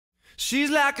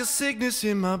She's like a sickness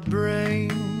in my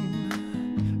brain,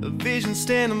 a vision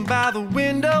standing by the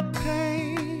window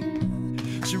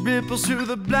pane. She ripples through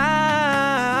the blinds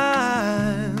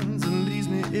and leaves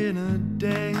me in a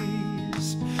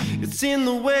daze. It's in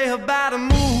the way her body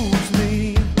moves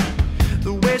me,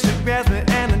 the way she grabs me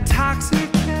and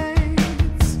intoxicates,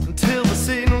 until the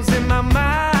signals in my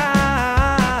mind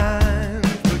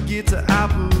forget to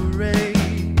operate.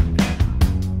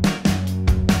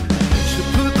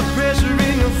 Pressure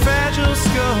in your fragile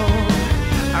skull,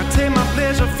 I take my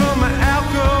pleasure from my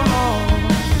alcohol.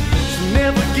 She'll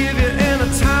never give you any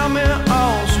time at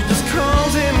all. She just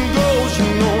comes and goes, you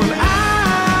know, and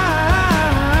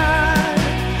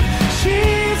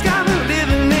she's got me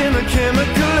living in a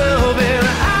chemical love, and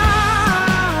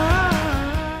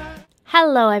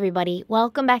Hello everybody,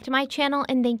 welcome back to my channel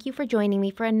and thank you for joining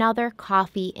me for another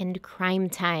coffee and crime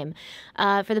time.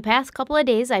 For the past couple of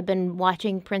days I've been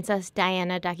watching Princess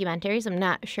Diana documentaries. I'm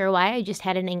not sure why, I just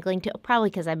had an inkling to, probably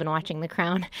because I've been watching The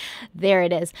Crown. There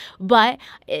it is. But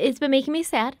it's been making me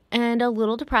sad and a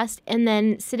little depressed, and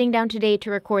then sitting down today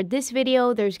to record this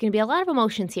video, there's going to be a lot of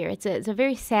emotions here. It's a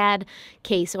very sad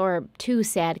case, or two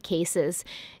sad cases.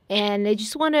 And I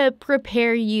just want to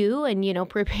prepare you and,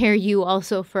 prepare you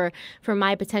also for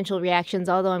my potential reactions,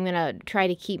 although I'm going to try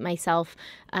to keep myself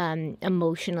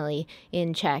emotionally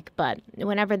in check. But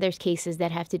whenever there's cases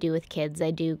that have to do with kids,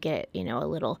 I do get, a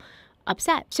little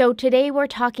upset. So today we're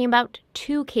talking about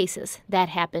two cases that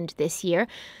happened this year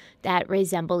that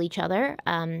resemble each other.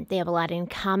 They have a lot in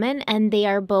common, and they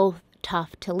are both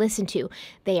tough to listen to.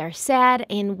 They are sad,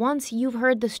 and once you've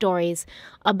heard the stories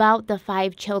about the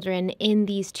 5 children in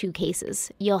these two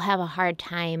cases, you'll have a hard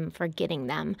time forgetting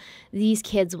them. These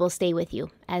kids will stay with you,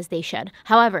 as they should.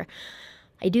 However,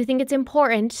 I do think it's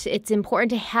important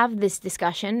to have this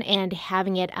discussion and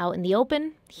having it out in the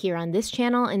open here on this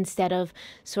channel, instead of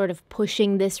sort of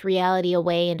pushing this reality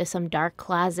away into some dark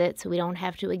closet so we don't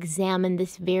have to examine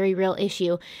this very real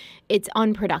issue. It's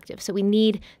unproductive, so we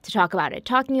need to talk about it.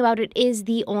 Talking about it is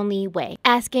the only way.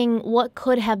 Asking what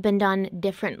could have been done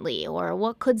differently, or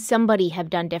what could somebody have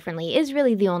done differently, is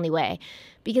really the only way.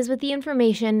 Because with the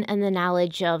information and the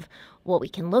knowledge of what we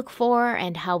can look for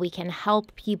and how we can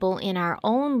help people in our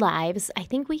own lives, I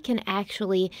think we can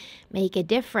actually make a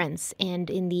difference. And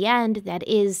in the end, that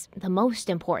is the most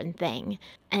important thing.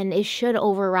 And it should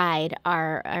override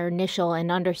our initial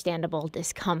and understandable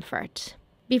discomfort.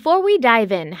 Before we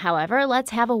dive in, however,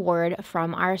 let's have a word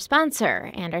from our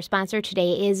sponsor. And our sponsor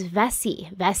today is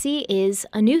Vessi. Vessi is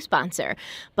a new sponsor,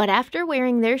 but after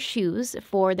wearing their shoes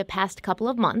for the past couple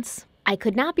of months, I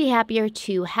could not be happier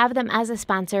to have them as a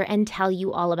sponsor and tell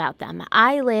you all about them.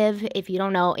 I live, if you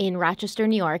don't know, in Rochester,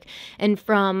 New York, and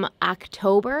from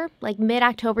October, like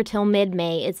mid-October till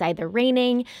mid-May, it's either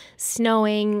raining,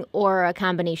 snowing, or a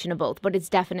combination of both, but it's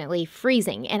definitely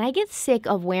freezing. And I get sick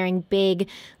of wearing big,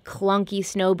 clunky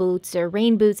snow boots or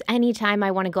rain boots anytime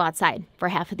I want to go outside for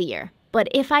half of the year. But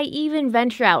if I even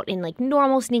venture out in like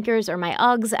normal sneakers or my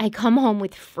Uggs, I come home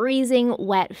with freezing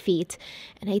wet feet.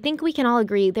 And I think we can all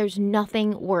agree there's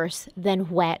nothing worse than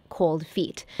wet, cold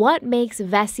feet. What makes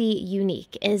Vessi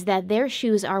unique is that their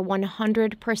shoes are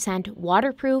 100%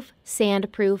 waterproof,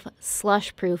 sandproof,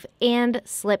 slushproof, and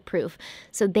slip-proof.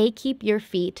 So they keep your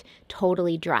feet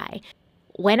totally dry.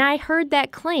 When I heard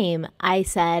that claim, I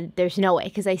said, there's no way,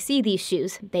 because I see these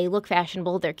shoes. They look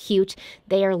fashionable, they're cute,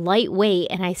 they are lightweight,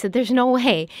 and I said, there's no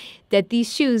way that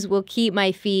these shoes will keep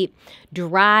my feet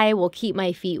dry, will keep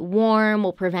my feet warm,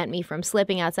 will prevent me from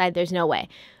slipping outside. There's no way.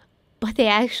 But they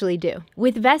actually do.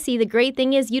 With Vessi, the great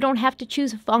thing is you don't have to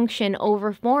choose function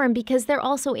over form, because they're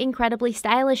also incredibly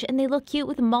stylish and they look cute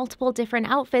with multiple different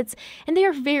outfits, and they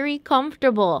are very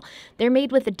comfortable. They're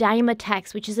made with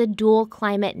Dymatex, which is a dual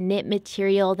climate knit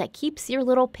material that keeps your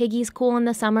little piggies cool in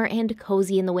the summer and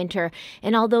cozy in the winter.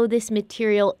 And although this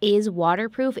material is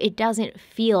waterproof, it doesn't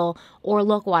feel or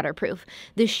look waterproof.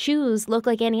 The shoes look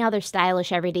like any other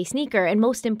stylish everyday sneaker, and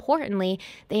most importantly,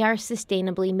 they are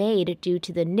sustainably made due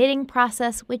to the knitting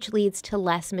process, which leads to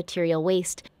less material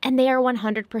waste. And they are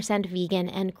 100% vegan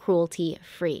and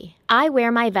cruelty-free. I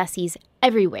wear my Vessis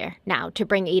everywhere now, to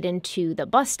bring Aiden to the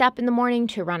bus stop in the morning,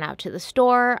 to run out to the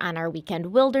store, on our weekend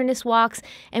wilderness walks,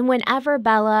 and whenever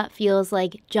Bella feels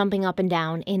like jumping up and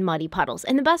down in muddy puddles.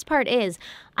 And the best part is,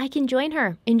 I can join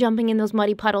her in jumping in those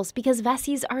muddy puddles because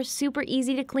Vessis are super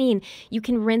easy to clean. You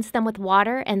can rinse them with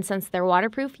water, and since they're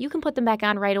waterproof, you can put them back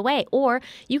on right away, or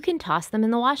you can toss them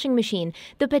in the washing machine.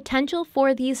 The potential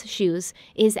for these shoes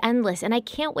is endless, and I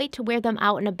can't wait to wear them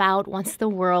out and about once the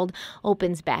world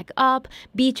opens back up.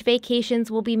 Beach vacations conditions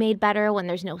will be made better when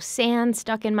there's no sand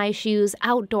stuck in my shoes.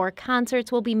 Outdoor concerts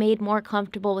will be made more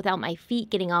comfortable without my feet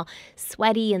getting all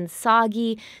sweaty and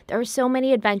soggy. There are so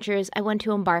many adventures I want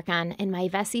to embark on, and my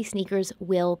Vessi sneakers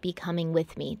will be coming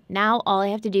with me. Now all I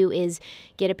have to do is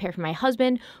get a pair for my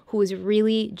husband, who was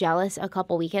really jealous a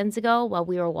couple weekends ago while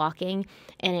we were walking,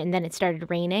 and then it started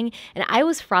raining, and I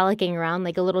was frolicking around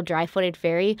like a little dry-footed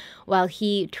fairy while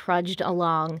he trudged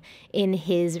along in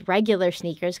his regular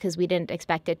sneakers because we didn't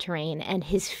expect it to rain, and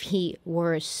his feet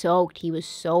were soaked. He was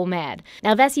so mad.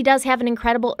 Now, Vessi does have an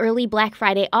incredible early Black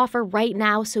Friday offer right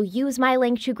now, so use my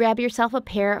link to grab yourself a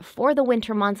pair for the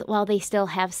winter months while they still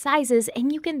have sizes,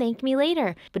 and you can thank me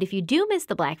later. But if you do miss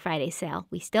the Black Friday sale,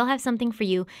 we still have something for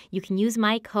you. You can use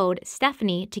my code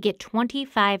Stephanie to get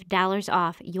 $25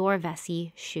 off your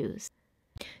Vessi shoes.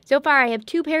 So far, I have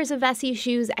 2 pairs of Vessi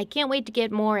shoes. I can't wait to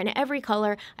get more in every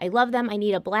color. I love them. I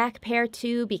need a black pair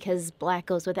too because black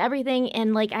goes with everything.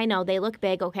 And I know they look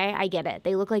big, okay? I get it.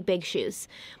 They look like big shoes.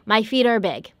 My feet are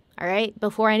big. All right,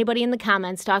 before anybody in the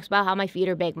comments talks about how my feet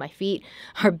are big, my feet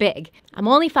are big. I'm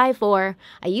only 5'4".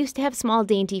 I used to have small,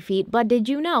 dainty feet, but did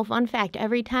you know, fun fact,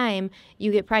 every time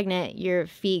you get pregnant, your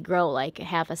feet grow like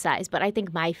half a size. But I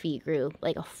think my feet grew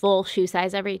like a full shoe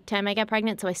size every time I got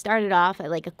pregnant. So I started off at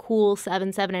like a cool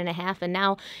 7, 7.5, and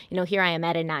now, here I am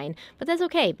at a 9. But that's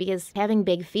okay because having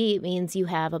big feet means you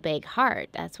have a big heart.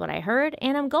 That's what I heard,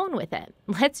 and I'm going with it.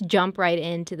 Let's jump right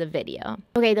into the video.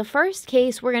 Okay, the first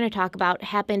case we're going to talk about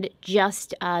happened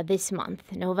just this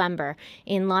month, November,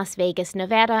 in Las Vegas,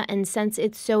 Nevada. And since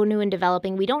it's so new and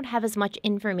developing, we don't have as much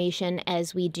information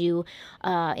as we do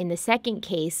in the second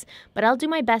case, but I'll do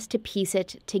my best to piece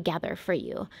it together for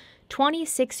you.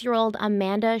 26-year-old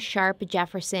Amanda Sharp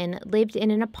Jefferson lived in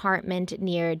an apartment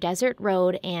near Desert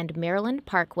Road and Maryland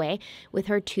Parkway with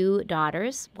her 2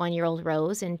 daughters, 1-year-old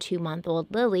Rose and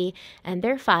 2-month-old Lily, and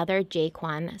their father,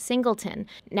 Jaquan Singleton.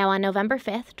 Now, on November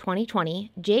 5th,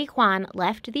 2020, Jaquan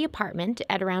left the apartment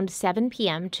at around 7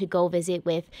 p.m. to go visit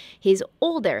with his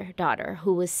older daughter,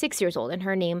 who was 6 years old, and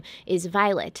her name is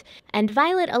Violet. And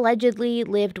Violet allegedly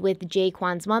lived with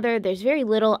Jaquan's mother. There's very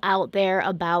little out there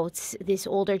about this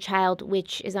older child,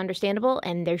 which is understandable,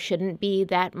 and there shouldn't be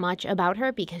that much about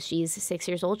her because she's 6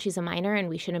 years old. She's a minor, and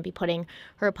we shouldn't be putting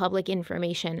her public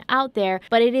information out there.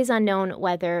 But it is unknown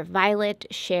whether Violet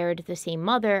shared the same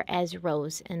mother as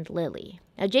Rose and Lily.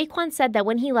 Now, Jaquan said that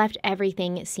when he left,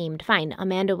 everything seemed fine.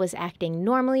 Amanda was acting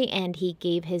normally, and he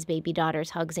gave his baby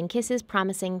daughters hugs and kisses,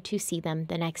 promising to see them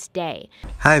the next day.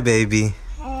 Hi, baby.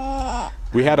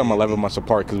 We had them 11 months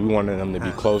apart because we wanted them to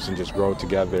be close and just grow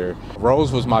together.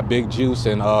 Rose was my big juice,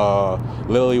 and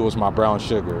Lily was my brown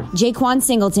sugar. Jaquan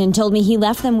Singleton told me he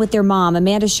left them with their mom,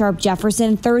 Amanda Sharp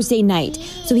Jefferson, Thursday night,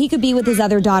 so he could be with his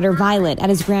other daughter, Violet, at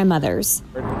his grandmother's.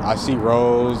 I see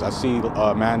Rose, I see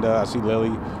Amanda, I see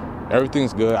Lily.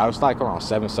 Everything's good. I was like around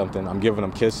 7-something. I'm giving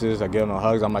them kisses, I give them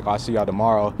hugs. I'm like, I'll see y'all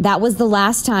tomorrow. That was the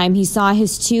last time he saw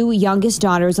his 2 youngest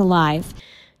daughters alive.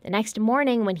 The next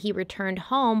morning, when he returned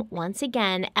home, once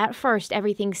again, at first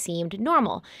everything seemed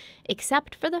normal,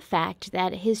 except for the fact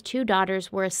that his 2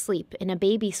 daughters were asleep in a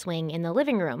baby swing in the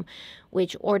living room,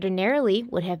 which ordinarily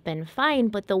would have been fine,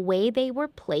 but the way they were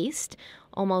placed,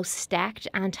 almost stacked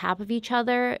on top of each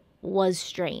other, was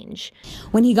strange.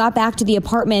 When he got back to the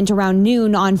apartment around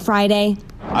noon on Friday,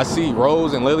 I see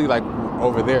Rose and Lily like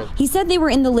over there. He said they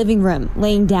were in the living room,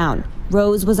 laying down.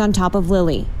 Rose was on top of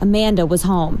Lily. Amanda was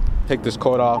home. Take this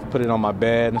coat off, put it on my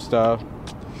bed and stuff.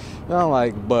 And I'm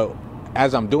like, but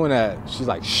as I'm doing that, she's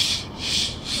like, shh,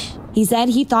 shh, shh. He said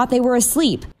he thought they were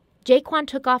asleep. Jaquan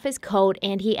took off his coat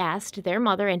and he asked their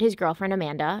mother and his girlfriend,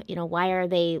 Amanda, why are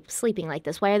they sleeping like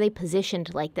this? Why are they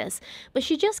positioned like this? But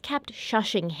she just kept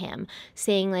shushing him,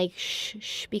 saying like, shh,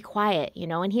 shh, be quiet,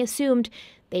 and he assumed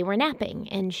they were napping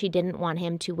and she didn't want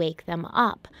him to wake them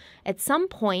up. At some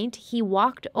point, he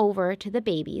walked over to the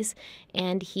babies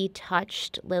and he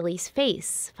touched Lily's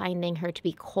face, finding her to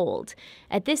be cold.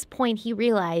 At this point, he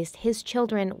realized his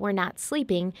children were not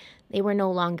sleeping. They were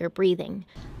no longer breathing.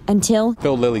 Until I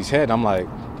feel Lily's head. I'm like,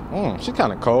 she's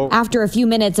kind of cold. After a few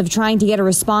minutes of trying to get a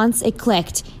response, it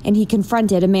clicked, and he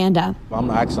confronted Amanda. I'm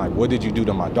asking, like, what did you do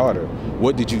to my daughter?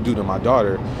 What did you do to my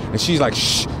daughter? And she's like,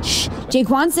 shh, shh.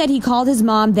 Jaquan said he called his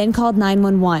mom, then called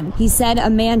 911. He said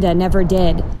Amanda never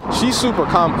did. She's super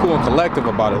calm, cool, and collective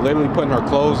about it. Literally putting her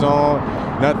clothes on,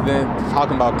 nothing,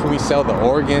 talking about can we sell the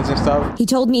organs and stuff. He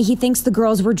told me he thinks the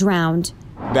girls were drowned.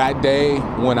 That day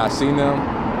when I seen them,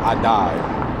 I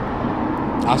died.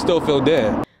 I still feel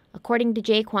dead. According to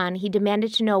Jaquan, he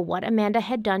demanded to know what Amanda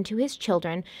had done to his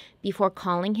children before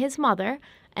calling his mother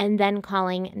and then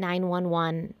calling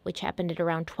 911, which happened at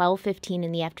around 12:15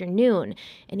 in the afternoon.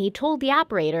 And he told the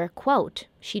operator, quote,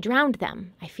 "She drowned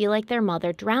them. I feel like their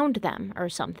mother drowned them or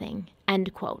something,"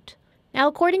 end quote. Now,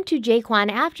 according to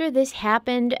Jaquan, after this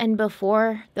happened and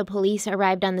before the police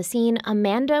arrived on the scene,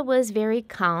 Amanda was very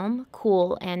calm,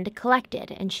 cool, and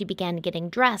collected, and she began getting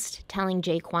dressed, telling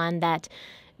Jaquan that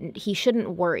he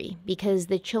shouldn't worry because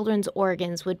the children's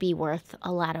organs would be worth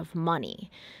a lot of money.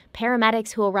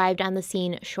 Paramedics who arrived on the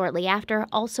scene shortly after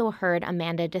also heard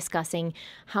Amanda discussing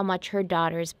how much her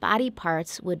daughter's body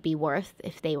parts would be worth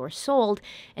if they were sold,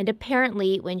 and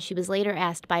apparently when she was later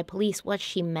asked by police what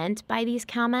she meant by these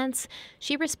comments,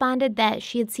 she responded that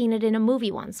she had seen it in a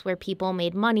movie once where people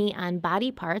made money on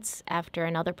body parts after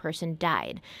another person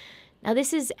died. Now,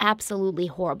 this is absolutely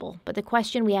horrible, but the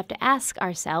question we have to ask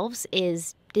ourselves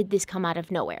is, did this come out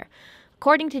of nowhere?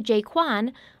 According to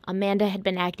Jaquan, Amanda had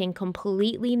been acting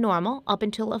completely normal up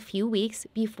until a few weeks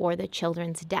before the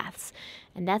children's deaths.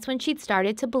 And that's when she'd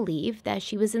started to believe that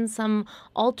she was in some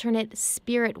alternate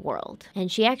spirit world.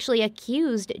 And she actually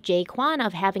accused Jaquan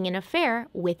of having an affair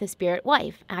with a spirit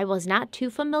wife. I was not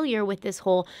too familiar with this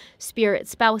whole spirit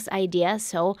spouse idea,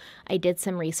 so I did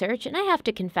some research. And I have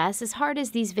to confess, as hard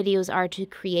as these videos are to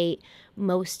create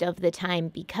most of the time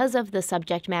because of the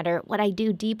subject matter, what I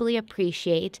do deeply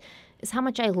appreciate is how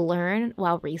much I learn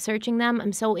while researching them.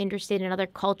 I'm so interested in other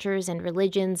cultures and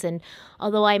religions, and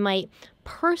although I might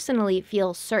personally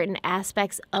feel certain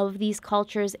aspects of these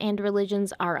cultures and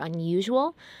religions are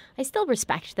unusual, I still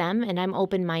respect them, and I'm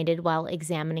open-minded while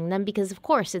examining them because, of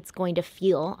course, it's going to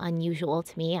feel unusual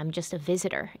to me. I'm just a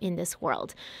visitor in this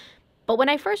world. But when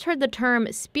I first heard the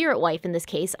term spirit wife in this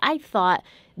case, I thought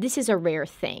this is a rare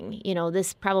thing. You know,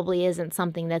 this probably isn't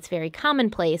something that's very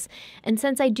commonplace. And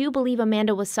since I do believe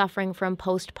Amanda was suffering from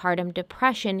postpartum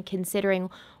depression, considering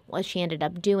what she ended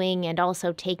up doing and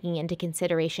also taking into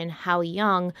consideration how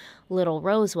young little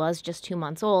Rose was, just 2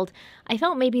 months old, I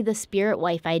felt maybe the spirit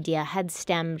wife idea had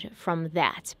stemmed from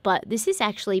that. But this is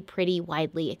actually pretty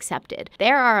widely accepted.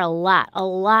 There are a lot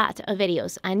of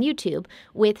videos on YouTube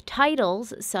with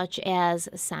titles such as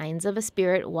Signs of a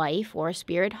Spirit Wife or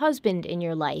Spirit Husband in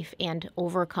Your Life and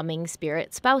Overcoming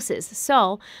Spirit Spouses.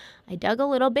 So I dug a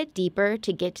little bit deeper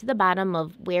to get to the bottom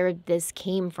of where this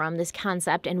came from, this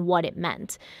concept, and what it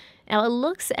meant. Now, it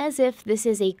looks as if this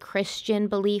is a Christian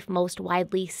belief most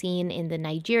widely seen in the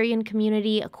Nigerian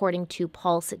community, according to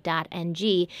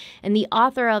Pulse.ng. And the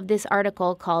author of this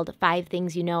article called 5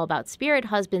 Things You Know About Spirit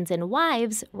Husbands and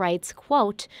Wives writes,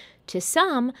 quote, "To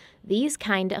some, these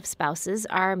kind of spouses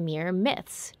are mere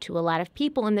myths. To a lot of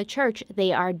people in the church,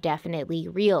 they are definitely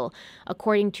real.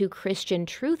 According to Christian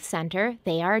Truth Center,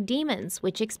 they are demons,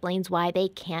 which explains why they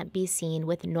can't be seen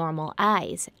with normal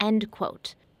eyes." End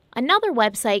quote. Another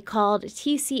website called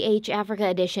TCH Africa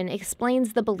Edition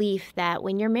explains the belief that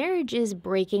when your marriage is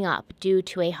breaking up due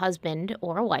to a husband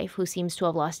or a wife who seems to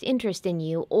have lost interest in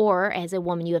you, or as a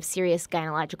woman you have serious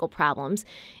gynecological problems,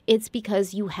 it's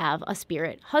because you have a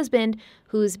spirit husband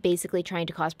who's basically trying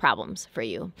to cause problems for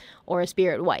you, or a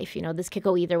spirit wife. You know, this could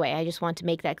go either way. I just want to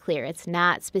make that clear. It's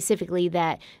not specifically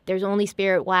that there's only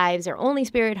spirit wives or only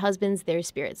spirit husbands, there's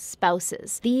spirit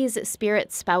spouses. These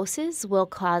spirit spouses will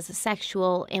cause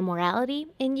sexual immorality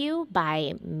in you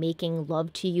by making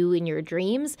love to you in your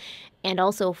dreams and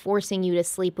also forcing you to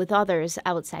sleep with others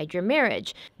outside your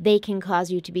marriage. They can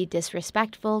cause you to be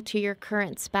disrespectful to your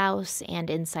current spouse and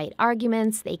incite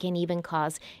arguments. They can even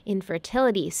cause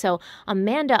infertility. So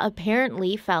Amanda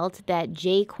apparently felt that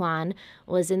Jaquan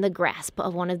was in the grasp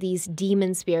of one of these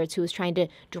demon spirits who was trying to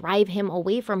drive him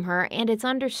away from her, and it's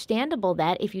understandable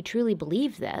that if you truly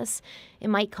believe this, it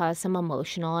might cause some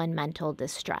emotional and mental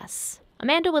distress.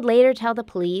 Amanda would later tell the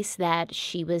police that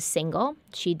she was single.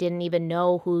 She didn't even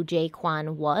know who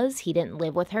Jaquan was. He didn't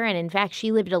live with her, and in fact,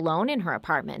 she lived alone in her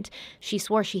apartment. She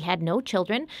swore she had no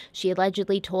children. She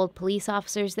allegedly told police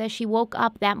officers that she woke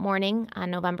up that morning on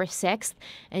November 6th,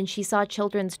 and she saw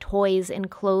children's toys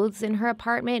and clothes in her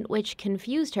apartment, which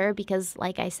confused her because,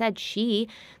 like I said, she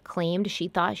claimed she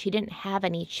thought she didn't have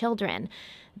any children.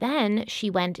 Then she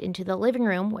went into the living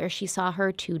room where she saw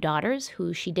her 2 daughters,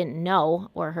 who she didn't know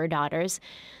were her daughters,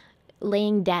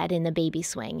 laying dead in the baby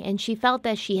swing, and she felt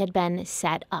that she had been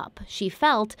set up. She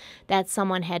felt that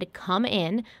someone had come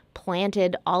in,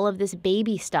 planted all of this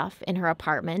baby stuff in her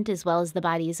apartment, as well as the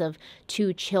bodies of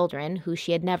 2 children who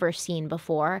she had never seen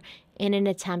before, in an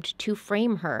attempt to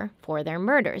frame her for their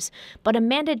murders. But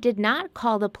Amanda did not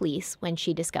call the police when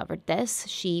she discovered this.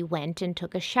 She went and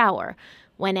took a shower.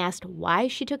 When asked why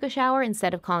she took a shower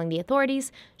instead of calling the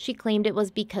authorities, she claimed it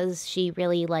was because she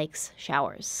really likes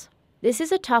showers. This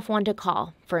is a tough one to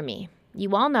call for me.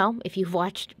 You all know, if you've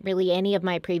watched really any of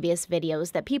my previous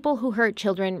videos, that people who hurt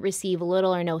children receive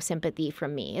little or no sympathy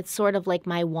from me. It's sort of like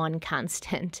my one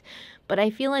constant. But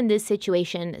I feel in this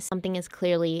situation, something is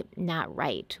clearly not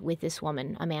right with this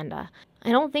woman, Amanda. I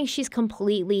don't think she's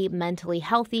completely mentally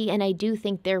healthy, and I do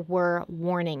think there were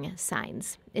warning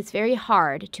signs. It's very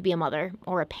hard to be a mother,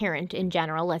 or a parent in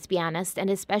general, let's be honest, and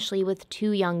especially with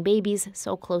 2 young babies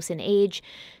so close in age.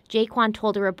 Jaquan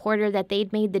told a reporter that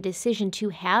they'd made the decision to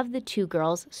have the 2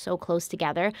 girls so close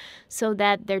together so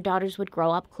that their daughters would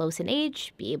grow up close in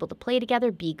age, be able to play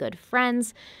together, be good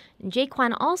friends. And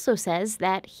Jaquan also says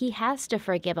that he has to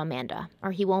forgive Amanda,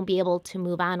 or he won't be able to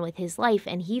move on with his life,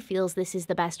 and he feels this is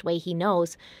the best way he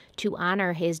knows to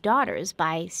honor his daughters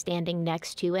by standing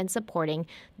next to and supporting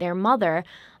their mother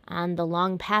on the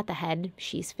long path ahead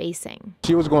she's facing.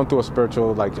 She was going through a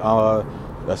spiritual,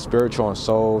 a spiritual and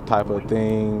soul type of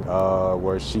thing,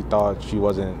 where she thought she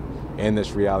wasn't in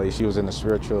this reality. She was in the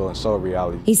spiritual and soul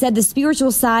reality. He said the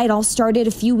spiritual side all started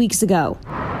a few weeks ago.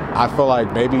 I feel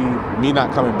like maybe me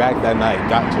not coming back that night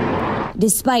got to her.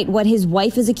 Despite what his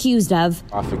wife is accused of.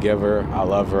 I forgive her. I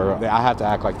love her. I have to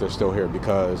act like they're still here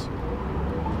because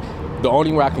the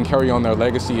only way I can carry on their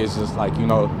legacy is just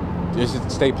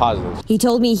just stay positive. He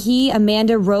told me he,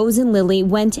 Amanda, Rose, and Lily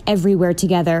went everywhere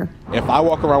together. If I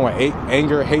walk around with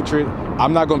anger, hatred,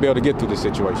 I'm not going to be able to get through this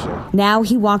situation. Now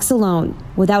he walks alone,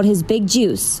 without his big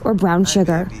juice or brown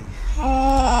sugar.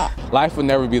 Life will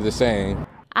never be the same.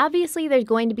 Obviously, there's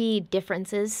going to be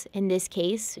differences in this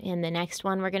case, in the next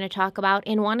one we're going to talk about.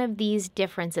 And one of these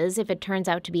differences, if it turns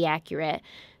out to be accurate,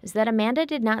 is that Amanda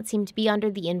did not seem to be under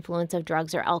the influence of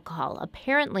drugs or alcohol.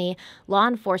 Apparently, law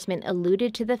enforcement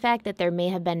alluded to the fact that there may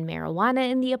have been marijuana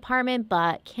in the apartment,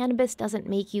 but cannabis doesn't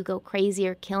make you go crazy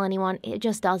or kill anyone. It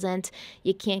just doesn't.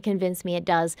 You can't convince me it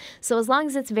does. So as long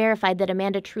as it's verified that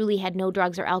Amanda truly had no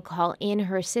drugs or alcohol in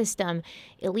her system,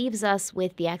 it leaves us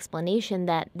with the explanation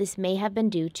that this may have been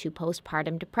due to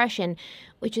postpartum depression,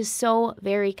 which is so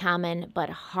very common but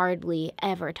hardly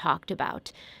ever talked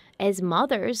about. As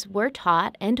mothers, we're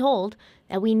taught and told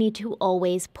that we need to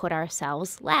always put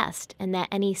ourselves last, and that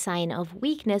any sign of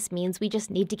weakness means we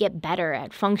just need to get better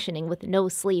at functioning with no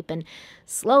sleep and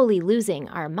slowly losing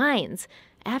our minds.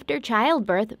 After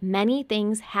childbirth, many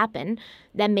things happen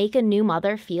that make a new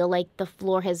mother feel like the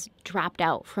floor has dropped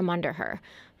out from under her.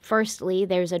 Firstly,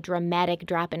 there's a dramatic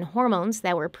drop in hormones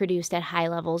that were produced at high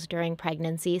levels during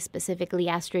pregnancy, specifically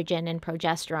estrogen and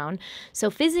progesterone.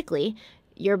 So physically,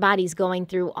 your body's going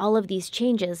through all of these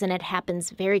changes, and it happens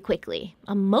very quickly.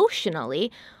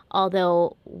 Emotionally,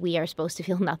 although we are supposed to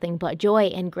feel nothing but joy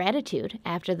and gratitude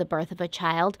after the birth of a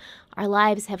child, our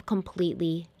lives have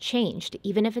completely changed,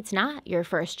 even if it's not your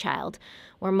first child.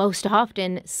 We're most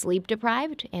often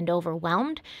sleep-deprived and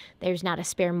overwhelmed. There's not a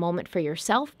spare moment for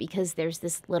yourself because there's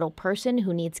this little person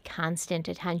who needs constant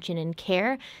attention and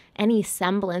care. Any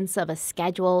semblance of a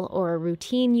schedule or a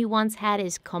routine you once had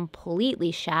is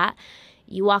completely shot.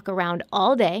 You walk around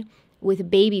all day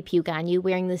with baby puke on you,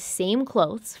 wearing the same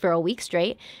clothes for a week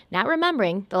straight, not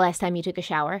remembering the last time you took a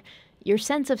shower. Your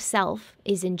sense of self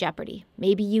is in jeopardy.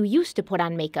 Maybe you used to put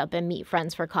on makeup and meet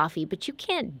friends for coffee, but you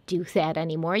can't do that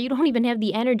anymore. You don't even have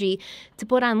the energy to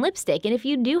put on lipstick. And if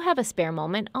you do have a spare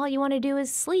moment, all you want to do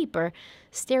is sleep or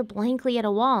stare blankly at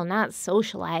a wall, not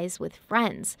socialize with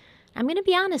friends. I'm going to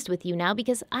be honest with you now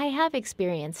because I have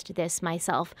experienced this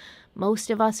myself. Most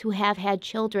of us who have had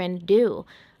children do.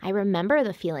 I remember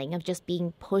the feeling of just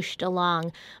being pushed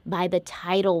along by the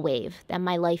tidal wave that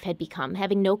my life had become,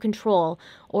 having no control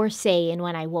or say in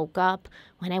when I woke up,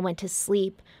 when I went to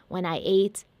sleep, when I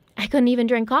ate. I couldn't even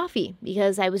drink coffee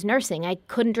because I was nursing. I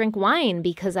couldn't drink wine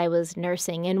because I was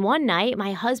nursing. And one night,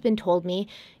 my husband told me,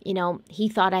 he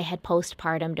thought I had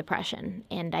postpartum depression.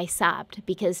 And I sobbed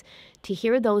because to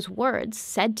hear those words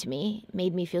said to me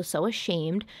made me feel so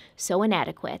ashamed, so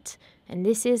inadequate. And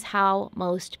this is how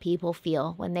most people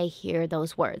feel when they hear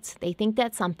those words. They think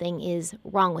that something is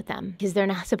wrong with them because they're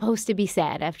not supposed to be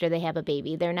sad after they have a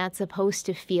baby. They're not supposed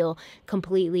to feel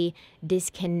completely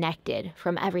disconnected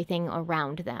from everything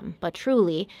around them. But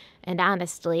truly and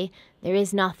honestly, there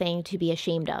is nothing to be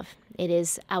ashamed of. It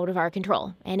is out of our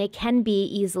control, and it can be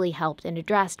easily helped and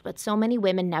addressed, but so many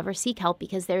women never seek help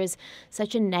because there is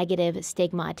such a negative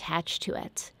stigma attached to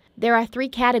it. There are 3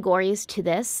 categories to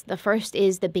this. The first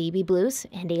is the baby blues,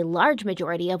 and a large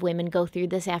majority of women go through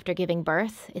this after giving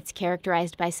birth. It's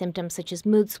characterized by symptoms such as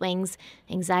mood swings,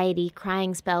 anxiety,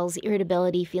 crying spells,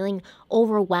 irritability, feeling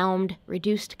overwhelmed,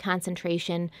 reduced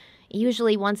concentration.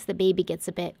 Usually once the baby gets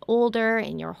a bit older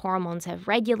and your hormones have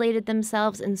regulated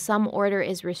themselves and some order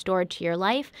is restored to your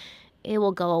life, it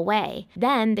will go away.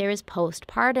 Then there is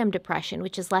postpartum depression,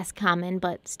 which is less common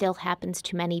but still happens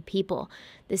to many people.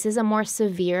 This is a more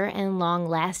severe and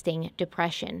long-lasting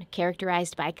depression,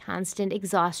 characterized by constant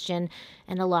exhaustion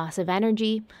and a loss of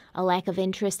energy, a lack of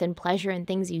interest and pleasure in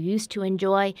things you used to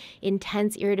enjoy,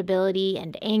 intense irritability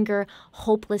and anger,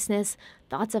 hopelessness,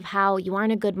 thoughts of how you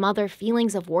aren't a good mother,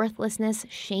 feelings of worthlessness,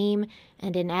 shame,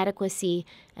 and inadequacy,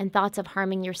 and thoughts of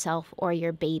harming yourself or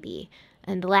your baby.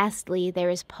 And lastly,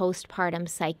 there is postpartum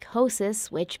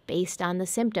psychosis, which, based on the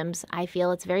symptoms, I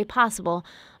feel it's very possible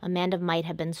Amanda might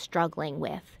have been struggling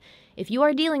with. If you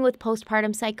are dealing with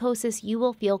postpartum psychosis, you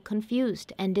will feel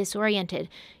confused and disoriented.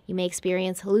 You may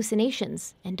experience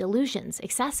hallucinations and delusions,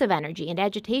 excessive energy and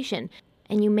agitation,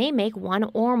 and you may make one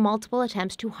or multiple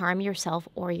attempts to harm yourself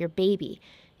or your baby.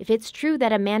 If it's true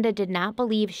that Amanda did not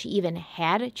believe she even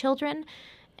had children,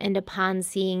 and upon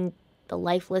seeing the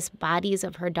lifeless bodies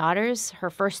of her daughters, her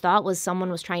first thought was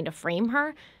someone was trying to frame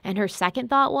her, and her second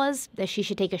thought was that she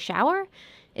should take a shower,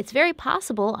 it's very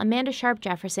possible Amanda Sharp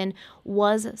Jefferson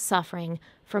was suffering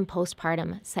from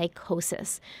postpartum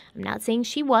psychosis. I'm not saying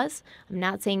she was. I'm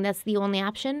not saying that's the only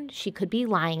option. She could be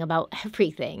lying about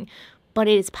everything, but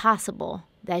it is possible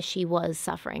that she was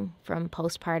suffering from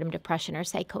postpartum depression or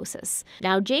psychosis.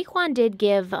 Now, Jaquan did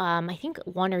give, I think,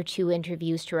 1 or 2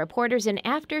 interviews to reporters, and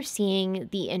after seeing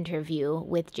the interview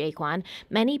with Jaquan,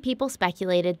 many people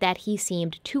speculated that he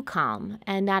seemed too calm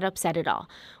and not upset at all.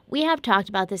 We have talked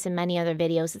about this in many other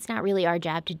videos. It's not really our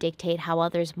job to dictate how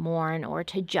others mourn or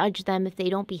to judge them if they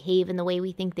don't behave in the way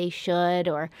we think they should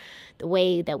or the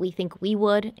way that we think we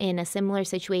would in a similar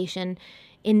situation.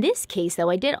 In this case, though,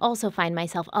 I did also find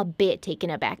myself a bit taken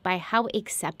aback by how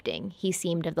accepting he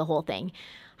seemed of the whole thing,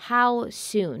 how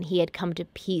soon he had come to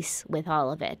peace with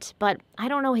all of it. But I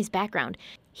don't know his background.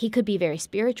 He could be very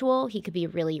spiritual, he could be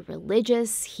really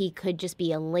religious, he could just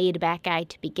be a laid-back guy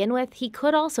to begin with. He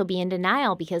could also be in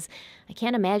denial because I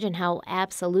can't imagine how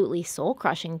absolutely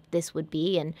soul-crushing this would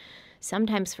be, and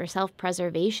sometimes for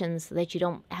self-preservation so that you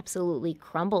don't absolutely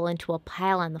crumble into a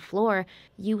pile on the floor,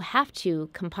 you have to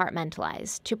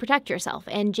compartmentalize to protect yourself.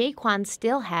 And Jaquan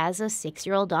still has a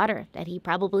 6-year-old daughter that he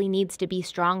probably needs to be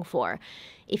strong for.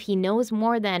 If he knows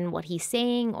more than what he's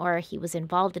saying or he was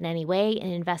involved in any way,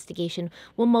 an investigation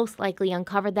will most likely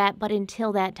uncover that. But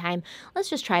until that time, let's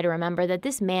just try to remember that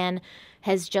this man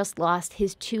has just lost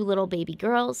his 2 little baby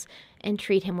girls and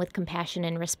treat him with compassion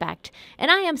and respect.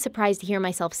 And I am surprised to hear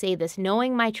myself say this,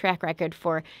 knowing my track record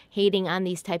for hating on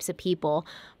these types of people,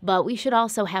 but we should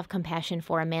also have compassion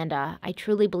for Amanda. I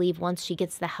truly believe once she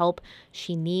gets the help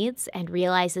she needs and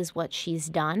realizes what she's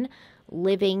done,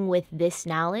 living with this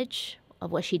knowledge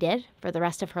of what she did for the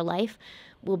rest of her life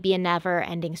will be a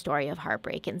never-ending story of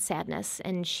heartbreak and sadness,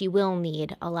 and she will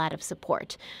need a lot of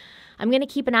support. I'm going to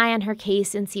keep an eye on her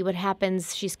case and see what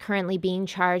happens. She's currently being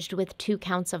charged with 2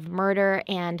 counts of murder,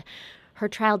 and her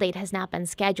trial date has not been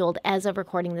scheduled as of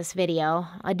recording this video.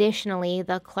 Additionally,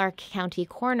 the Clark County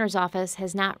Coroner's Office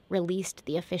has not released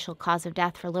the official cause of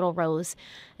death for Little Rose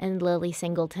and Lily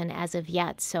Singleton as of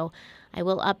yet, so I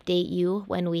will update you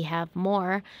when we have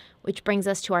more, which brings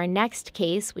us to our next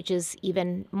case, which is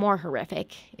even more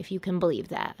horrific, if you can believe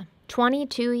that.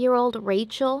 22-year-old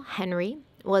Rachel Henry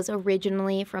was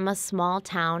originally from a small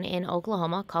town in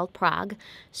Oklahoma called Prague.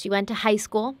 She went to high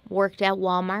school, worked at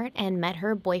Walmart, and met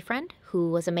her boyfriend,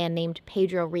 who was a man named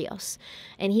Pedro Rios,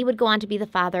 and he would go on to be the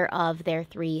father of their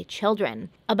 3 children.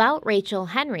 About Rachel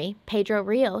Henry, Pedro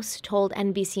Rios told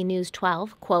NBC News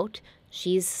 12, quote,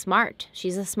 "She's smart.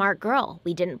 She's a smart girl.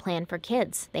 We didn't plan for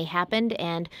kids. They happened,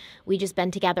 and we just been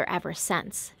together ever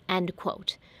since," end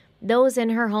quote. Those in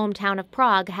her hometown of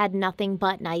Prague had nothing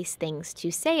but nice things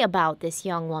to say about this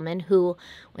young woman who,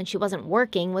 when she wasn't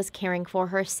working, was caring for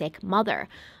her sick mother.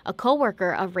 A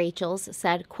coworker of Rachel's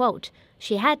said, quote,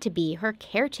 "She had to be her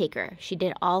caretaker. She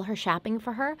did all her shopping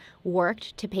for her,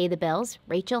 worked to pay the bills.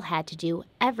 Rachel had to do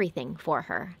everything for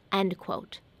her," end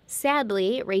quote.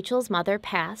 Sadly, Rachel's mother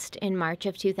passed in March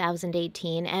of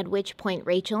 2018, at which point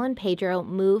Rachel and Pedro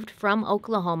moved from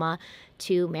Oklahoma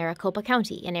to Maricopa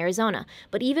County in Arizona.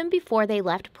 But even before they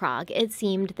left Prague, it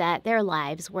seemed that their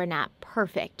lives were not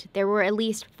perfect. There were at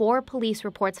least 4 police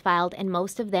reports filed, and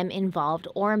most of them involved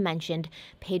or mentioned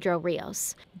Pedro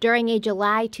Rios. During a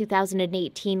July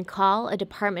 2018 call, a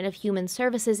Department of Human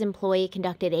Services employee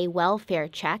conducted a welfare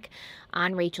check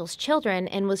on Rachel's children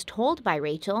and was told by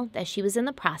Rachel that she was in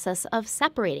the process of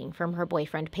separating from her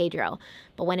boyfriend Pedro.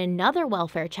 But when another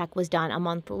welfare check was done a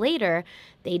month later,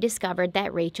 they discovered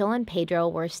that Rachel and Pedro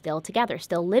were still together,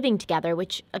 still living together,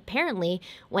 which apparently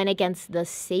went against the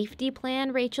safety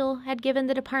plan Rachel had given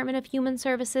the Department of Human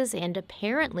Services, and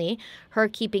apparently her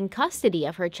keeping custody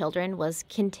of her children was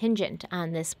contingent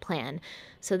on this plan.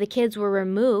 So the kids were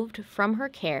removed from her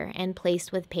care and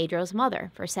placed with Pedro's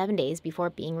mother for 7 days before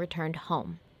being returned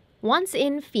home. Once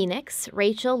in Phoenix,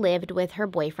 Rachel lived with her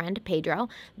boyfriend, Pedro,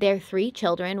 their 3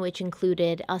 children, which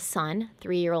included a son,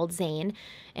 3-year-old Zane,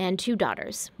 and 2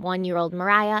 daughters, 1-year-old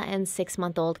Mariah and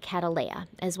 6-month-old Catalea,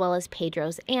 as well as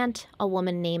Pedro's aunt, a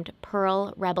woman named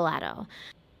Pearl Rebellato.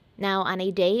 Now, on a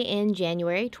day in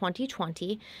January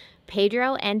 2020,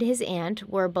 Pedro and his aunt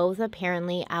were both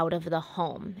apparently out of the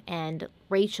home, and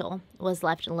Rachel was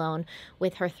left alone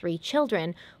with her 3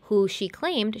 children, who she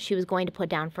claimed she was going to put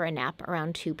down for a nap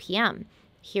around 2 p.m.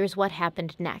 Here's what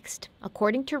happened next.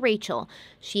 According to Rachel,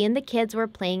 she and the kids were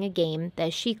playing a game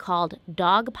that she called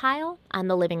Dog Pile on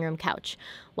the living room couch.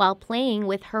 While playing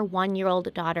with her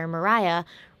 1-year-old daughter Mariah,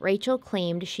 Rachel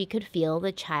claimed she could feel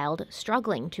the child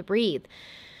struggling to breathe.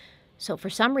 So for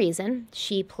some reason,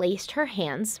 she placed her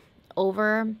hands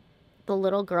over the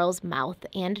little girl's mouth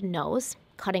and nose,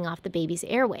 cutting off the baby's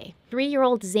airway.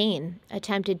 3-year-old Zane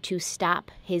attempted to stop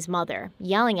his mother,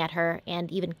 yelling at her and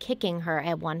even kicking her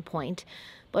at one point,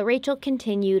 but Rachel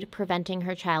continued preventing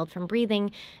her child from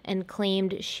breathing and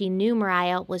claimed she knew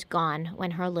Mariah was gone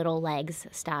when her little legs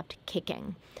stopped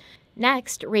kicking.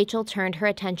 Next, Rachel turned her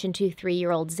attention to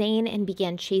 3-year-old Zane and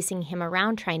began chasing him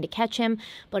around, trying to catch him.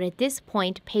 But at this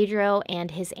point, Pedro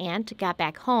and his aunt got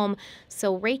back home,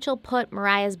 so Rachel put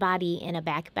Mariah's body in a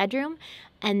back bedroom,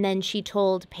 and then she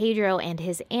told Pedro and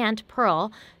his aunt,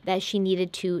 Pearl, that she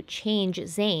needed to change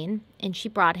Zane, and she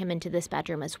brought him into this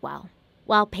bedroom as well.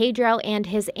 While Pedro and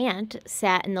his aunt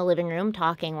sat in the living room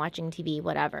talking, watching TV,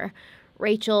 whatever,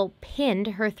 Rachel pinned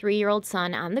her 3-year-old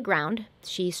son on the ground.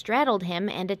 She straddled him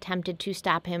and attempted to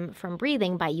stop him from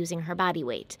breathing by using her body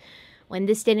weight. When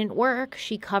this didn't work,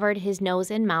 she covered his nose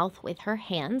and mouth with her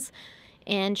hands,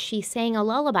 and she sang a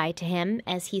lullaby to him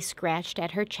as he scratched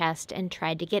at her chest and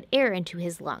tried to get air into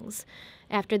his lungs.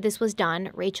 After this was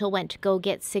done, Rachel went to go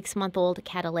get 6-month-old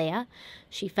Catalea.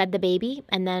 She fed the baby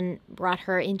and then brought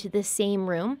her into the same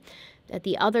room that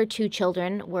the other 2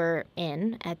 children were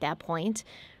in at that point.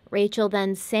 Rachel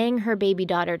then sang her baby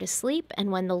daughter to sleep, and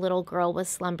when the little girl was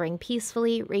slumbering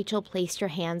peacefully, Rachel placed her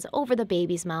hands over the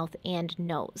baby's mouth and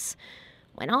nose.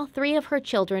 When all 3 of her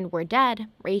children were dead,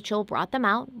 Rachel brought them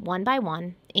out, one by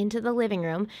one, into the living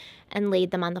room and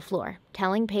laid them on the floor,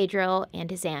 telling Pedro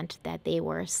and his aunt that they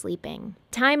were sleeping.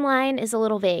 Timeline is a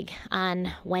little vague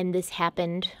on when this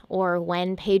happened or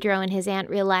when Pedro and his aunt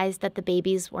realized that the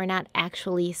babies were not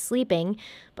actually sleeping,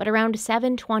 but around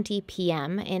 7:20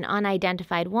 p.m., an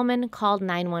unidentified woman called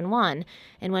 911,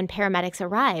 and when paramedics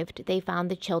arrived, they found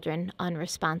the children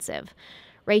unresponsive.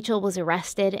 Rachel was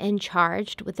arrested and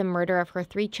charged with the murder of her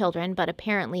 3 children, but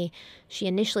apparently she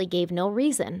initially gave no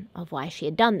reason of why she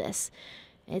had done this.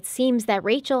 It seems that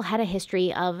Rachel had a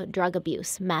history of drug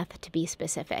abuse, meth to be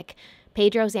specific.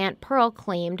 Pedro's Aunt Pearl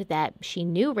claimed that she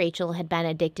knew Rachel had been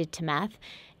addicted to meth,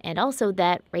 and also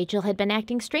that Rachel had been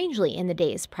acting strangely in the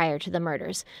days prior to the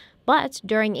murders. But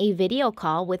during a video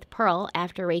call with Pearl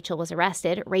after Rachel was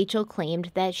arrested, Rachel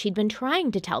claimed that she'd been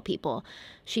trying to tell people.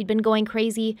 She'd been going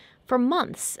crazy for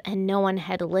months, and no one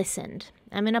had listened.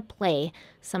 I'm going to play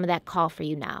some of that call for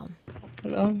you now.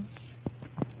 Hello?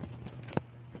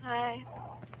 Hi.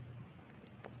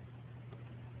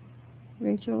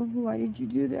 Rachel, why did you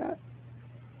do that?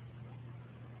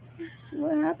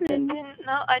 What happened?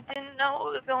 I didn't know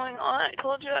what was going on. I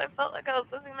told you I felt like I was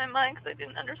losing my mind because I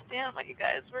didn't understand what you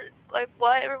guys were, like,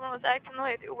 why everyone was acting the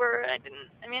way they were. I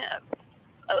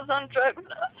was on drugs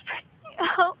and I was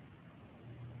freaking out.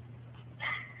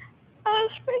 I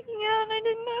was freaking out and I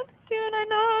didn't know what to do, and I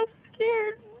know I was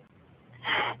scared.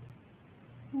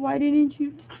 Why didn't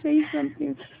you say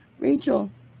something? Rachel.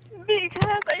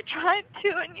 Because I tried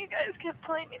to, and you guys kept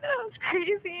telling me that I was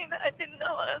crazy and I didn't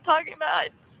know what I was talking about. I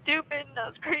was stupid and I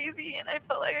was crazy and I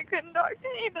felt like I couldn't talk to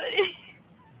anybody.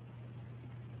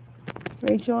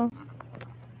 Rachel.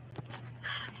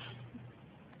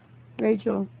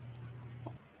 Rachel.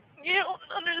 You don't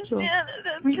understand.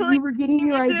 That's You were getting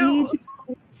your IDs.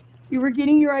 You were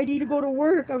getting your ID to go to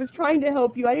work. I was trying to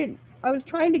help you. I was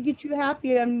trying to get you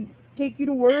happy and take you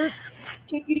to work,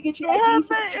 take you to get your Yeah, ID so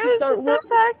but you it could was start just work. the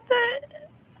fact that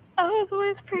I was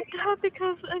always freaked out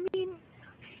because, I mean,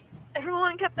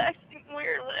 everyone kept acting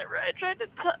weird whenever I tried to,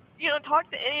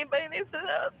 talk to anybody. They said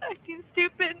I was acting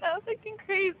stupid and I was acting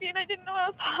crazy and I didn't know what I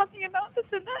was talking about, this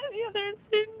and that and the other. I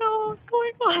didn't know what was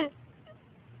going on.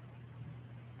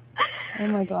 Oh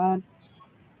my God.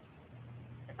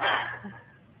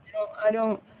 I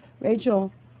don't,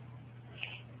 Rachel.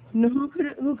 No, who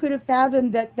could have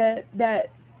fathomed that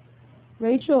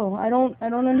Rachel? I don't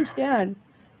understand.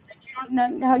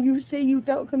 How you say you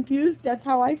felt confused? That's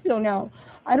how I feel now.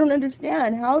 I don't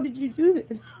understand. How did you do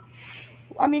this?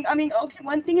 I mean, okay.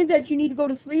 One thing is that you need to go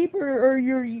to sleep or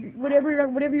you're whatever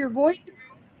you're going through.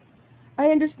 I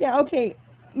understand. Okay,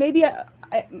 maybe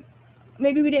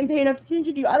maybe we didn't pay enough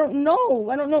attention to you. I don't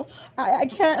know. I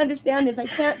can't understand this. I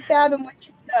can't fathom what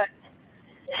you said.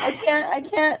 I can't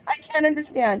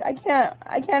understand. I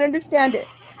can't understand it.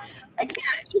 I can't.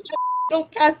 It just don't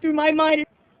pass through my mind,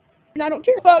 and I don't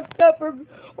care about stuff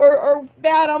or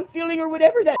bad I'm feeling or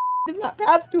whatever. That does not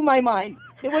pass through my mind.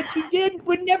 And what you did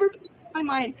would never pass through my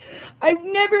mind. I've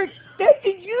never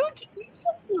expected you to do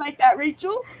something like that,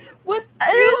 Rachel. What?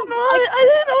 I didn't know it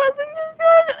wasn't just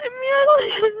that. I mean, I don't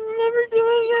even remember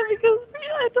doing it because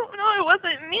I don't know. It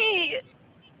wasn't me.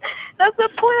 That's the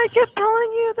point. I kept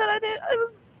telling you that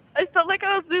I felt like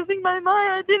I was losing my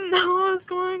mind. I didn't know what was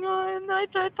going on. I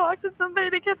tried to talk to somebody.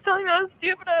 They kept telling me I was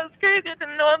stupid. I was crazy. I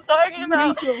didn't know what I'm talking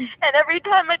about. And every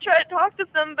time I tried to talk to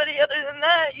somebody other than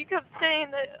that, you kept saying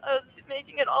that I was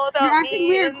making it all about You're me. acting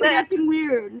weird. Quit acting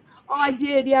weird. Oh, I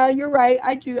did. Yeah, you're right.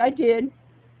 I did.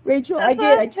 Rachel, That's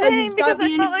I did. I tell you, because stop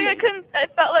being I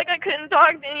felt like I couldn't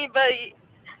talk to anybody.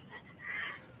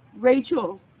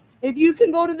 Rachel, if you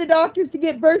can go to the doctors to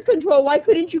get birth control, why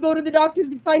couldn't you go to the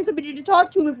doctors to find somebody to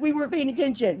talk to if we weren't paying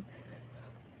attention?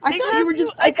 I thought you were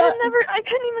just. I couldn't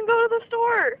even go to the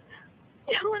store.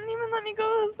 You wouldn't even let me go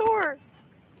to the store.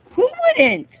 Who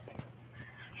wouldn't?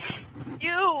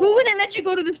 You. Who wouldn't let you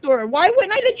go to the store? Why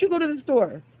wouldn't I let you go to the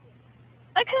store?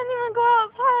 I couldn't even go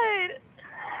outside.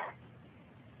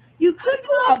 You could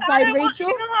go outside, Rachel.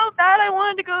 You know how bad I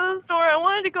wanted to go to the store. I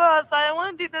wanted to go outside. I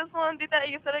wanted to do this, I wanted to do that.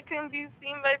 You said I couldn't be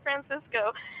seen by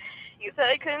Francisco. You said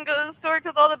I couldn't go to the store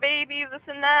because all the babies, this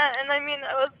and that. And I mean,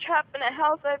 I was trapped in a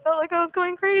house. I felt like I was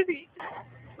going crazy.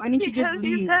 Why didn't you just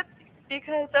leave?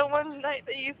 Because that one night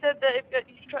that you said that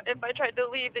if I tried to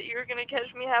leave, that you were going to catch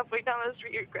me halfway down the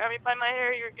street, you'd grab me by my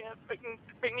hair, you were going to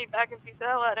bring me back and beat the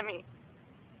hell out of me.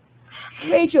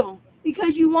 Rachel,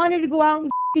 because you wanted to go out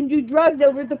and do drugs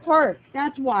over at the park.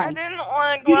 That's why. I didn't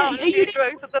want to go out and do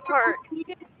drugs at the park. You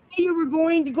didn't say you were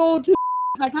going to go to a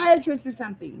psychiatrist or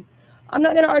something. I'm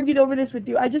not going to argue over this with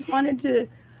you. I just wanted to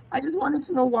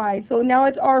know why. So now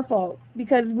it's our fault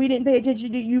because we didn't pay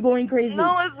attention to you going crazy.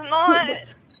 No, it's not. I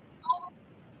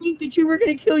think that you were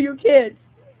going to kill your kids.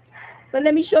 But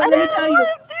let me tell you.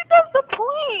 That's the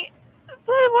point.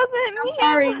 So it wasn't me.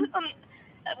 Sorry.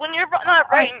 When you're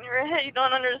not right in your head, you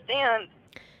don't understand.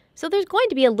 So there's going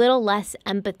to be a little less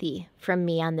empathy from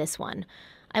me on this one.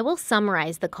 I will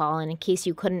summarize the call in case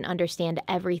you couldn't understand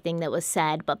everything that was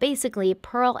said, but basically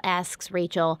Pearl asks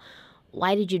Rachel,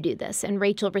 why did you do this? And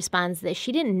Rachel responds that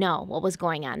she didn't know what was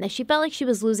going on, that she felt like she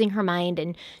was losing her mind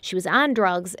and she was on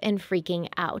drugs and freaking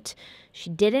out. She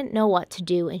didn't know what to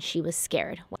do and she was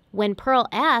scared. When Pearl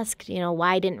asked,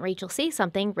 why didn't Rachel say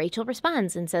something, Rachel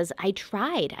responds and says, I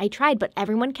tried, but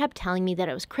everyone kept telling me that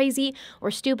I was crazy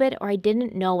or stupid or I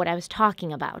didn't know what I was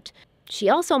talking about. She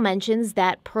also mentions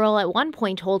that Pearl at one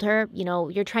point told her,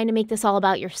 you're trying to make this all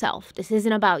about yourself. This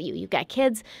isn't about you. You've got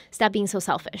kids. Stop being so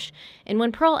selfish. And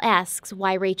when Pearl asks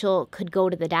why Rachel could go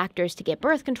to the doctors to get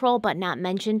birth control but not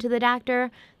mention to the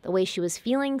doctor the way she was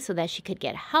feeling so that she could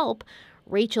get help,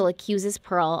 Rachel accuses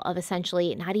Pearl of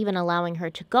essentially not even allowing her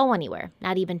to go anywhere,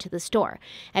 not even to the store.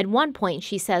 At one point,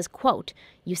 she says, quote,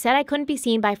 you said I couldn't be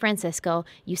seen by Francisco.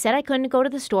 You said I couldn't go to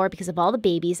the store because of all the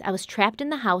babies. I was trapped in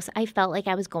the house. I felt like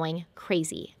I was going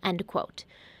crazy, end quote.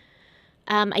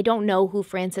 I don't know who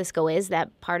Francisco is.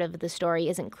 That part of the story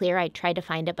isn't clear. I tried to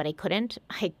find it, but I couldn't.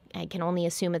 I can only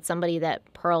assume it's somebody that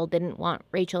Pearl didn't want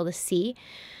Rachel to see.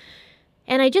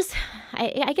 And I guess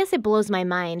it blows my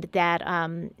mind that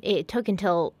it took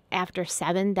until after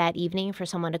 7 that evening for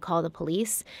someone to call the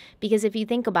police. Because if you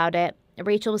think about it,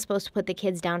 Rachel was supposed to put the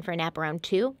kids down for a nap around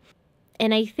 2.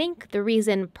 And I think the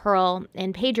reason Pearl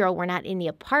and Pedro were not in the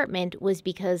apartment was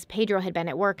because Pedro had been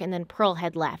at work and then Pearl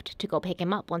had left to go pick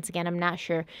him up. Once again, I'm not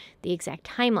sure the exact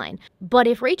timeline. But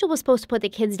if Rachel was supposed to put the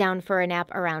kids down for a nap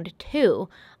around 2,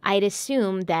 I'd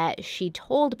assume that she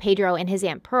told Pedro and his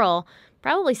Aunt Pearl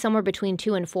probably somewhere between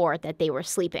 2 and 4 that they were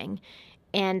sleeping.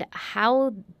 And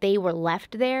how they were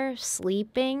left there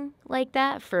sleeping like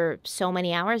that for so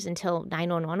many hours until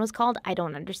 911 was called, I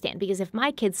don't understand. Because if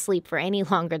my kids sleep for any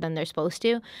longer than they're supposed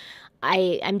to,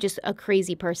 I'm just a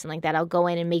crazy person like that. I'll go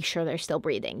in and make sure they're still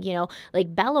breathing. You know,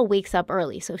 like Bella wakes up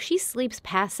early. So if she sleeps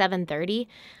past 7:30,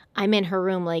 I'm in her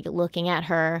room, like looking at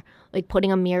her, like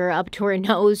putting a mirror up to her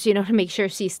nose, you know, to make sure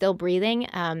she's still breathing,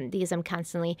 because I'm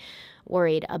constantly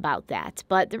worried about that.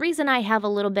 But the reason I have a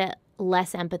little bit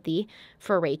less empathy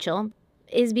for Rachel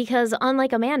is because,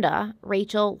 unlike Amanda,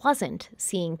 Rachel wasn't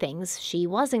seeing things. She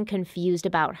wasn't confused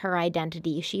about her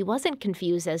identity. She wasn't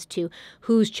confused as to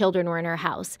whose children were in her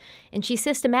house. And she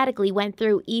systematically went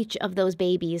through each of those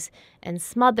babies and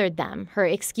smothered them. Her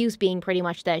excuse being pretty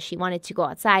much that she wanted to go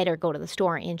outside or go to the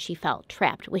store and she felt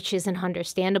trapped, which is an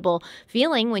understandable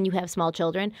feeling when you have small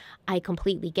children. I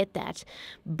completely get that.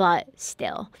 But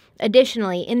still.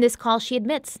 Additionally, in this call, she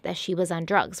admits that she was on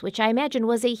drugs, which I imagine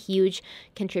was a huge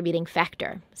contributing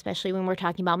factor, especially when we're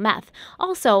talking about meth.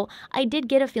 Also, I did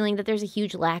get a feeling that there's a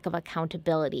huge lack of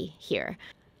accountability here.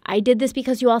 I did this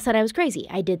because you all said I was crazy.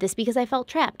 I did this because I felt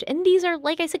trapped. And these are,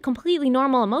 like I said, completely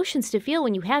normal emotions to feel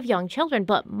when you have young children,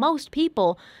 but most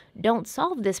people don't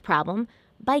solve this problem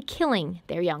by killing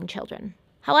their young children.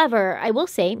 However, I will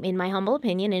say, in my humble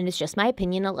opinion, and it's just my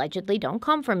opinion, allegedly, don't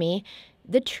come for me,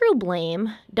 the true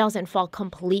blame doesn't fall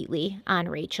completely on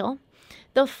Rachel.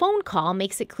 The phone call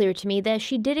makes it clear to me that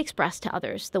she did express to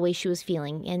others the way she was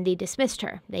feeling, and they dismissed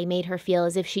her. They made her feel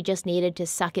as if she just needed to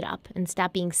suck it up and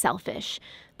stop being selfish.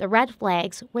 The red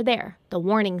flags were there. The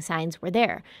warning signs were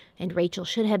there. And Rachel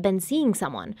should have been seeing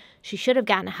someone. She should have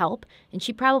gotten help, and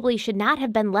she probably should not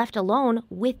have been left alone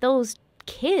with those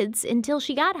kids until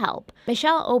she got help.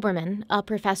 Michelle Oberman, a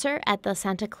professor at the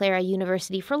Santa Clara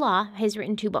University for Law, has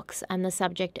written 2 books on the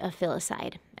subject of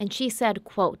filicide. And she said,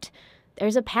 quote,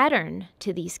 "There's a pattern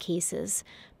to these cases,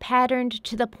 patterned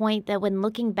to the point that when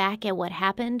looking back at what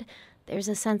happened, there's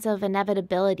a sense of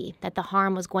inevitability that the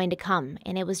harm was going to come,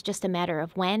 and it was just a matter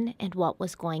of when and what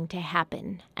was going to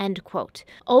happen." End quote.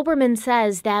 Oberman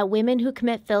says that women who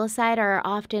commit filicide are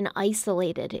often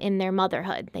isolated in their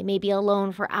motherhood. They may be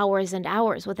alone for hours and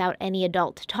hours without any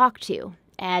adult to talk to.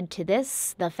 Add to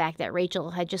this the fact that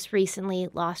Rachel had just recently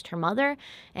lost her mother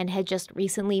and had just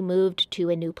recently moved to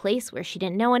a new place where she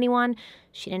didn't know anyone,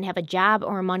 she didn't have a job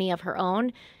or money of her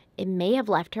own. It may have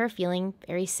left her feeling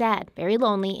very sad, very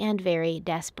lonely, and very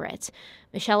desperate.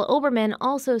 Michelle Oberman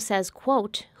also says,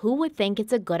 quote, "Who would think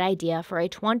it's a good idea for a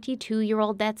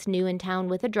 22-year-old that's new in town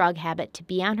with a drug habit to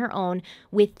be on her own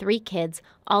with 3 kids,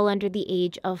 all under the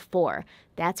age of 4?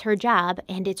 That's her job,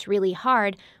 and it's really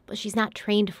hard, but she's not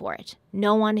trained for it.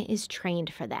 No one is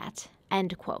trained for that."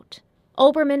 End quote.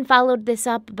 Oberman followed this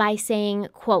up by saying,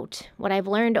 quote, "What I've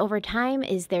learned over time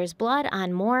is there's blood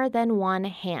on more than one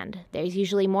hand. There's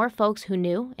usually more folks who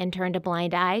knew and turned a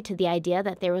blind eye to the idea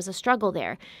that there was a struggle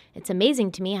there. It's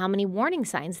amazing to me how many warning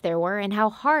signs there were and how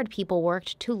hard people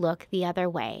worked to look the other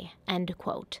way." End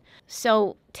quote.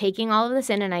 So taking all of this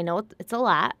in, and I know it's a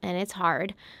lot and it's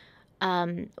hard,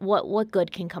 what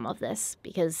good can come of this?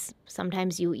 Because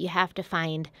sometimes you have to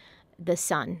find the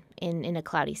sun in a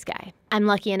cloudy sky. I'm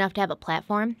lucky enough to have a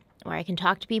platform where I can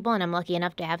talk to people, and I'm lucky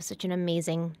enough to have such an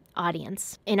amazing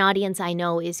audience. An audience I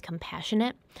know is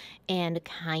compassionate and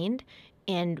kind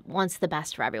and wants the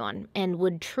best for everyone and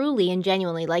would truly and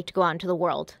genuinely like to go out into the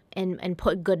world and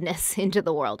put goodness into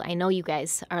the world. I know you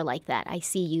guys are like that. I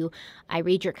see you. I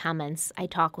read your comments. I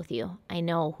talk with you. I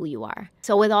know who you are.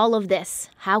 So with all of this,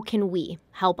 how can we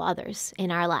help others in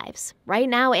our lives? Right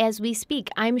now, as we speak,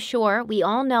 I'm sure we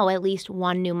all know at least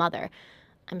one new mother.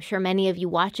 I'm sure many of you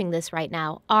watching this right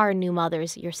now are new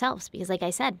mothers yourselves because, like I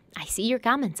said, I see your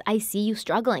comments. I see you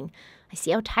struggling. I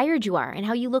see how tired you are and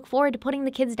how you look forward to putting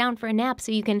the kids down for a nap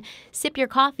so you can sip your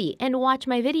coffee and watch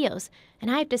my videos. And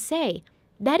I have to say,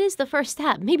 that is the first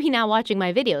step. Maybe not watching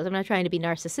my videos. I'm not trying to be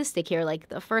narcissistic here. Like,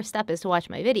 the first step is to watch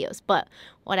my videos. But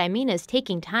what I mean is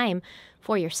taking time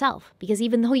for yourself. Because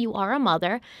even though you are a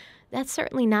mother, that's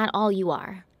certainly not all you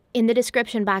are. In the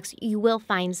description box, you will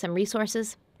find some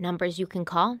resources, numbers you can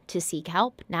call to seek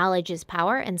help. Knowledge is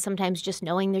power, and sometimes just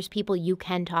knowing there's people you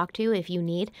can talk to if you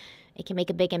need It can make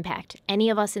a big impact. Any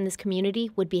of us in this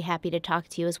community would be happy to talk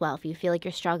to you as well if you feel like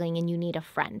you're struggling and you need a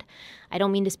friend. I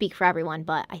don't mean to speak for everyone,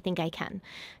 but I think I can.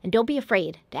 And don't be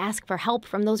afraid to ask for help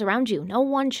from those around you. No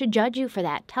one should judge you for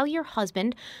that. Tell your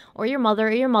husband or your mother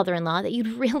or your mother-in-law that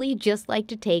you'd really just like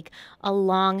to take a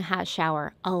long hot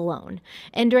shower alone.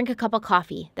 And drink a cup of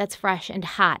coffee that's fresh and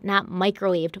hot, not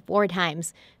microwaved 4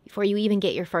 times before you even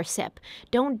get your first sip.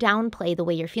 Don't downplay the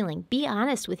way you're feeling. Be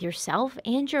honest with yourself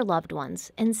and your loved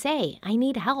ones and say, I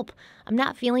need help. I'm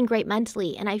not feeling great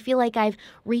mentally, and I feel like I've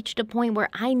reached a point where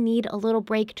I need a little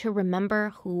break to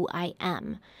remember who I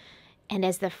am. And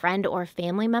as the friend or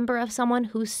family member of someone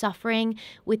who's suffering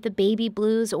with the baby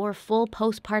blues or full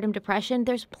postpartum depression,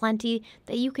 there's plenty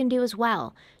that you can do as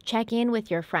well. Check in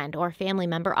with your friend or family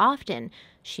member often.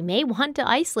 She may want to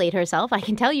isolate herself. I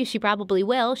can tell you she probably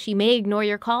will. She may ignore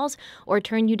your calls or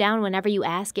turn you down whenever you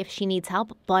ask if she needs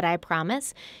help. But I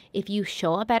promise, if you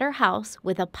show up at her house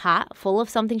with a pot full of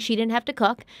something she didn't have to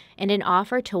cook and an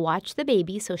offer to watch the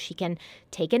baby so she can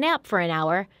take a nap for an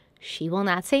hour, she will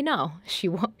not say no. She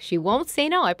won't say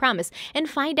no, I promise. And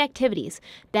find activities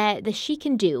that she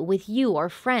can do with you or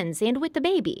friends and with the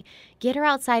baby. Get her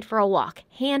outside for a walk.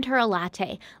 Hand her a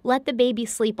latte. Let the baby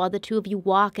sleep while the two of you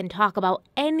walk and talk about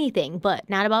anything, but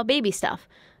not about baby stuff,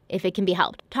 if it can be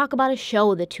helped. Talk about a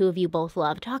show the two of you both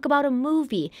love. Talk about a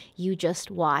movie you just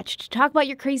watched. Talk about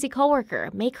your crazy coworker.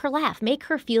 Make her laugh. Make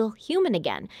her feel human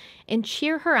again. And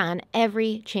cheer her on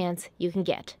every chance you can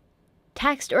get.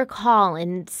 Text or call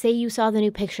and say you saw the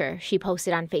new picture she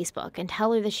posted on Facebook and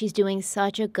tell her that she's doing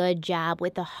such a good job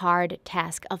with the hard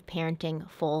task of parenting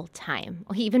full time.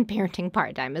 Well, even parenting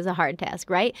part time is a hard task,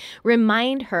 right?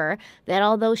 Remind her that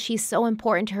although she's so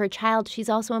important to her child, she's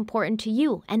also important to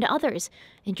you and to others,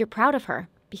 and you're proud of her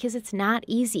because it's not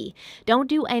easy. Don't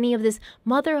do any of this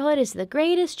motherhood is the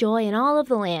greatest joy in all of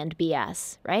the land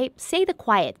BS, right? Say the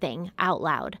quiet thing out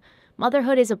loud.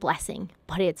 Motherhood is a blessing,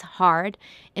 but it's hard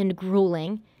and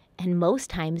grueling, and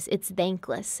most times it's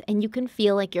thankless, and you can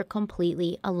feel like you're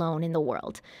completely alone in the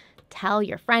world. Tell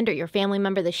your friend or your family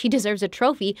member that she deserves a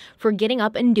trophy for getting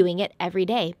up and doing it every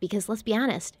day, because let's be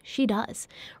honest, she does.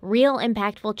 Real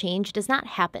impactful change does not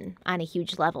happen on a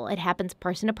huge level. It happens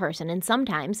person to person, and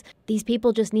sometimes these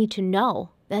people just need to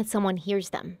know that someone hears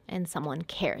them and someone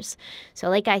cares. So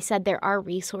like I said, there are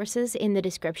resources in the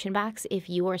description box if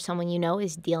you or someone you know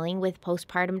is dealing with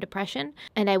postpartum depression.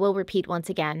 And I will repeat once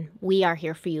again, we are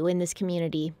here for you in this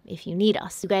community if you need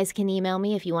us. You guys can email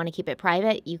me if you want to keep it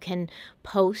private. You can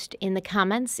post in the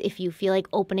comments if you feel like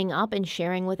opening up and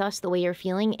sharing with us the way you're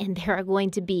feeling. And there are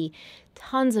going to be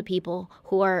tons of people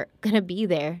who are going to be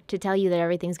there to tell you that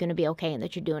everything's going to be okay and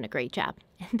that you're doing a great job.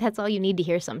 And that's all you need to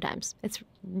hear sometimes. It's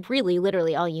really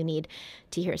literally all you need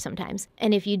to hear sometimes.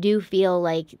 And if you do feel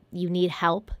like you need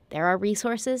help, there are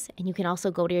resources, and you can also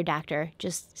go to your doctor.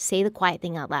 Just say the quiet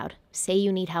thing out loud. Say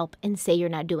you need help and say you're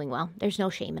not doing well. There's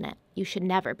no shame in it. You should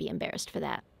never be embarrassed for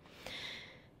that.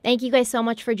 Thank you guys so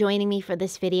much for joining me for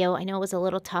this video. I know it was a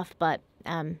little tough, but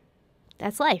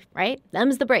that's life, right?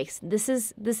 Them's the breaks.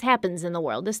 This happens in the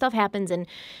world. This stuff happens, and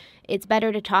it's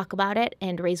better to talk about it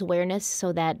and raise awareness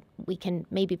so that we can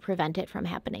maybe prevent it from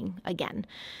happening again.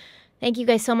 Thank you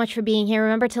guys so much for being here.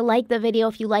 Remember to like the video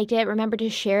if you liked it. Remember to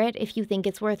share it if you think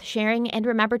it's worth sharing. And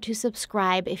remember to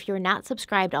subscribe if you're not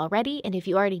subscribed already. And if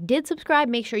you already did subscribe,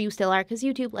 make sure you still are, because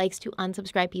YouTube likes to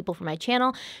unsubscribe people from my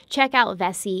channel. Check out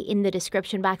Vessi in the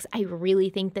description box. I really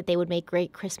think that they would make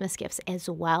great Christmas gifts as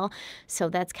well. So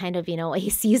that's kind of, a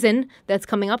season that's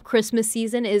coming up. Christmas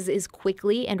season is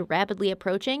quickly and rapidly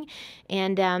approaching.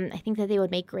 And I think that they would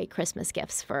make great Christmas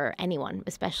gifts for anyone,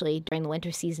 especially during the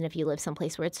winter season if you live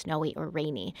someplace where it's snowy or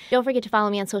rainy. Don't forget to follow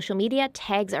me on social media.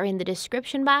 Tags are in the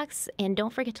description box. And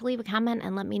don't forget to leave a comment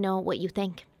and let me know what you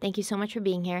think. Thank you so much for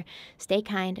being here. Stay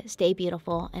kind, stay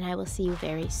beautiful, and I will see you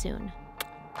very soon.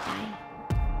 Bye.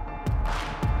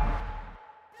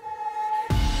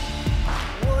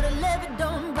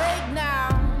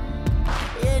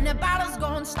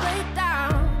 Straight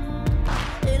down,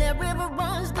 and that river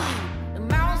runs deep. The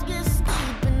mountains get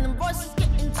steep, and the voices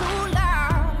getting too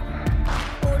loud.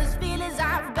 All these feelings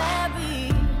I've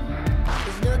buried,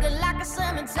 it's looking like a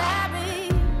cemetery.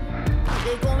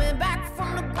 They're coming back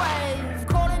from the grave,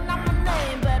 calling out my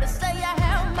name. Better say a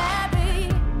Hail Mary.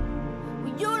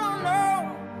 Well, you don't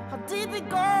know how deep it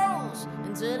goes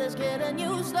until it's killing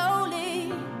you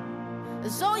slowly.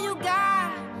 So you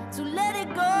got to let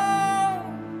it go.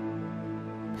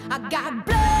 I got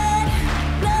blood.